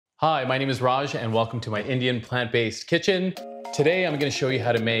Hi, my name is Raj and welcome to my Indian plant-based kitchen. Today I'm going to show you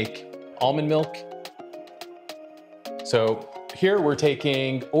how to make almond milk. So here we're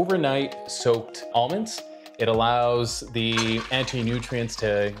taking overnight soaked almonds. It allows the anti-nutrients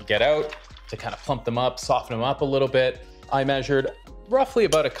to get out, to kind of plump them up, soften them up a little bit. I measured roughly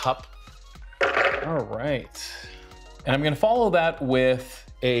about a cup. All right. And I'm going to follow that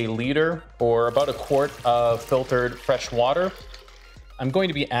with a liter or about a quart of filtered fresh water. I'm going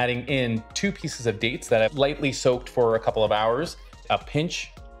to be adding in 2 pieces of dates that I've lightly soaked for a couple of hours, a pinch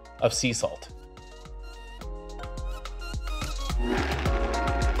of sea salt.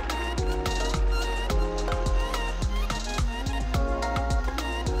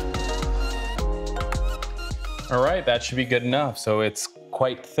 All right, that should be good enough. So it's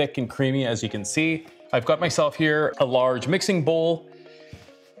quite thick and creamy, as you can see. I've got myself here a large mixing bowl,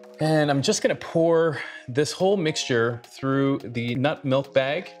 and I'm just gonna pour this whole mixture through the nut milk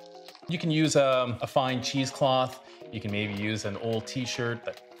bag. You can use a fine cheesecloth. You can maybe use an old t-shirt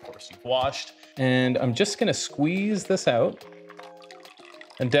that, of course, you've washed. And I'm just gonna squeeze this out.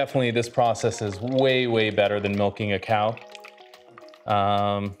 And definitely this process is way, way better than milking a cow.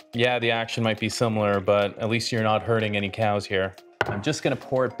 Yeah, the action might be similar, but at least you're not hurting any cows here. I'm just gonna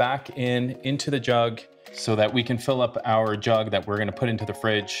pour it back into the jug so that we can fill up our jug that we're gonna put into the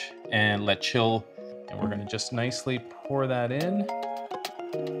fridge and let chill. And we're gonna just nicely pour that in.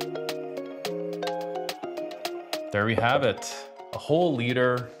 There we have it, a whole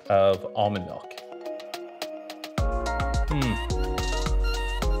liter of almond milk.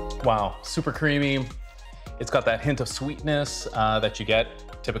 Wow, super creamy. It's got that hint of sweetness that you get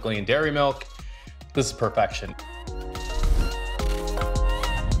typically in dairy milk. This is perfection.